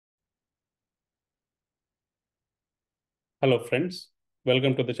Hello, friends.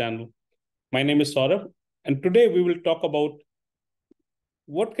 Welcome to the channel. My name is Saurabh, and today we will talk about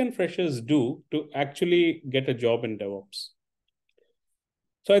what can freshers do to actually get a job in DevOps.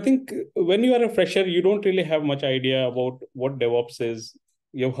 So I think when you are a fresher, you don't really have much idea about what DevOps is.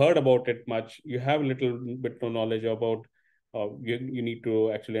 You've heard about it much. You have a little bit of knowledge about. You need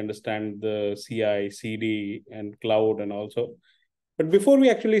to actually understand the CI, CD, and cloud, and also. But before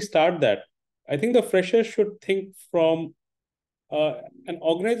we actually start that, I think the fresher should think from an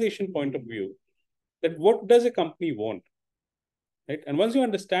organization point of view, that what does a company want, right? And once you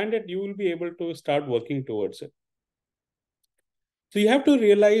understand it, you will be able to start working towards it. So you have to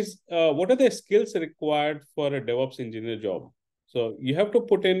realize what are the skills required for a DevOps engineer job. So you have to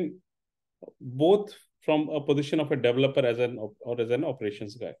put in both from a position of a developer as an or as an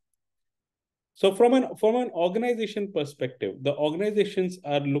operations guy. So from an organization perspective, the organizations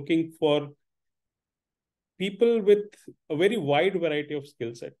are looking for people with a very wide variety of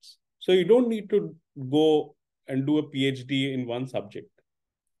skill sets. So you don't need to go and do a PhD in one subject.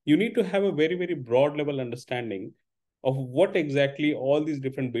 You need to have a very, very broad level understanding of what exactly all these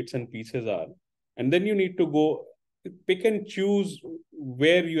different bits and pieces are. And then you need to go pick and choose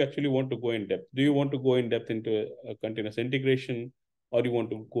where you actually want to go in depth. Do you want to go in depth into a continuous integration, or you want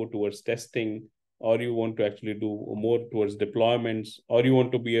to go towards testing, or you want to actually do more towards deployments, or you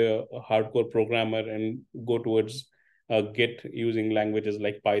want to be a hardcore programmer and go towards Git using languages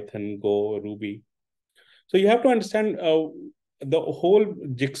like Python, Go, Ruby. So you have to understand the whole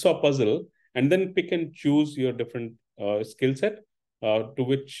jigsaw puzzle and then pick and choose your different skill set to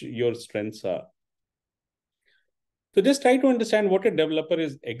which your strengths are. So just try to understand what a developer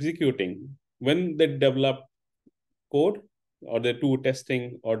is executing when they develop code or they do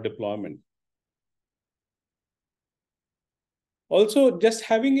testing or deployment. Also, just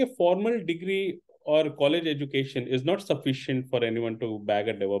having a formal degree or college education is not sufficient for anyone to bag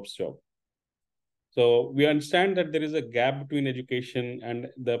a DevOps job. So we understand that there is a gap between education and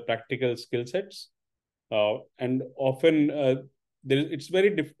the practical skill sets, and often it's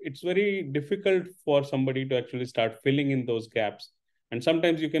very difficult for somebody to actually start filling in those gaps. And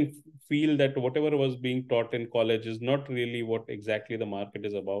sometimes you can feel that whatever was being taught in college is not really what exactly the market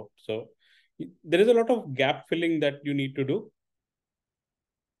is about. So there is a lot of gap filling that you need to do.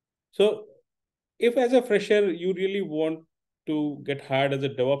 So if as a fresher you really want to get hired as a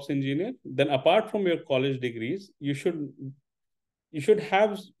DevOps engineer, then apart from your college degrees, you should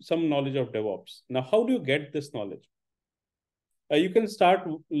have some knowledge of DevOps. Now, how do you get this knowledge? You can start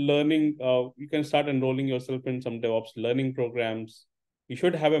learning, you can start enrolling yourself in some DevOps learning programs. You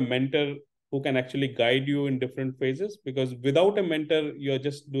should have a mentor who can actually guide you in different phases, because without a mentor, you're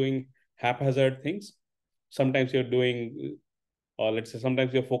just doing haphazard things. Sometimes you're doing, let's say,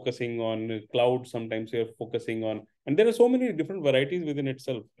 sometimes you're focusing on cloud, sometimes you're focusing on, and there are so many different varieties within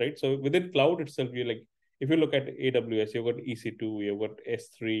itself, right? So within cloud itself, you're like, if you look at AWS, you've got EC2, you've got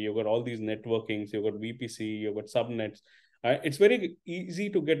S3, you've got all these networkings, you've got VPC, you've got subnets. It's very easy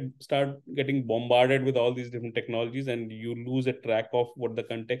to start getting bombarded with all these different technologies, and you lose a track of what the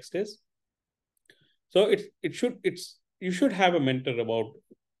context is. So you should have a mentor about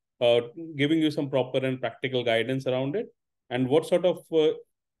uh, giving you some proper and practical guidance around it, and uh,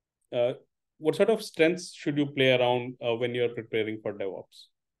 what sort of strengths should you play around when you're preparing for DevOps.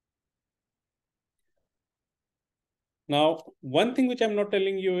 Now, one thing which I'm not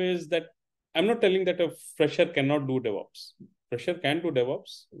telling you is that I'm not telling that a fresher cannot do DevOps. Fresher can do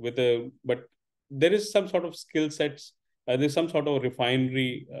DevOps but there is some sort of skill sets. There's some sort of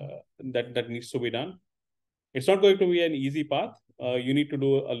refinery that needs to be done. It's not going to be an easy path. You need to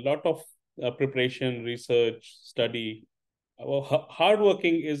do a lot of preparation, research, study.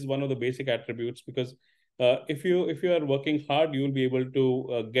 Hardworking is one of the basic attributes, because if you are working hard, you will be able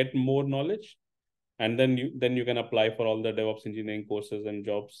to get more knowledge, and then you can apply for all the DevOps engineering courses and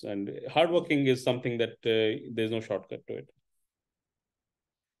jobs. And hardworking is something that there's no shortcut to it.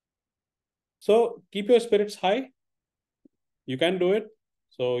 So keep your spirits high. You can do it.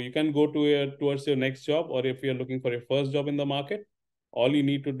 So you can go towards your next job, or if you're looking for your first job in the market, all you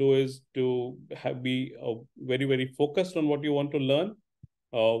need to do is to be very, very focused on what you want to learn,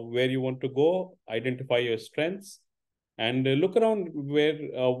 where you want to go, identify your strengths, and look around where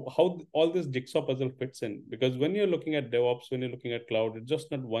how all this jigsaw puzzle fits in. Because when you're looking at DevOps, when you're looking at cloud, it's just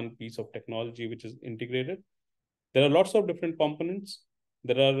not one piece of technology which is integrated. There are lots of different components.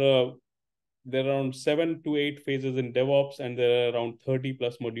 There are around 7 to 8 phases in DevOps, and there are around 30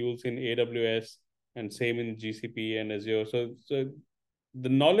 plus modules in AWS, and same in GCP and Azure. So the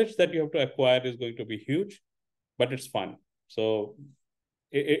knowledge that you have to acquire is going to be huge, but it's fun. So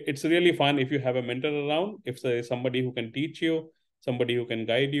it's really fun if you have a mentor around, if there is somebody who can teach you, somebody who can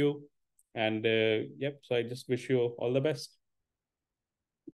guide you. And yep, so I just wish you all the best.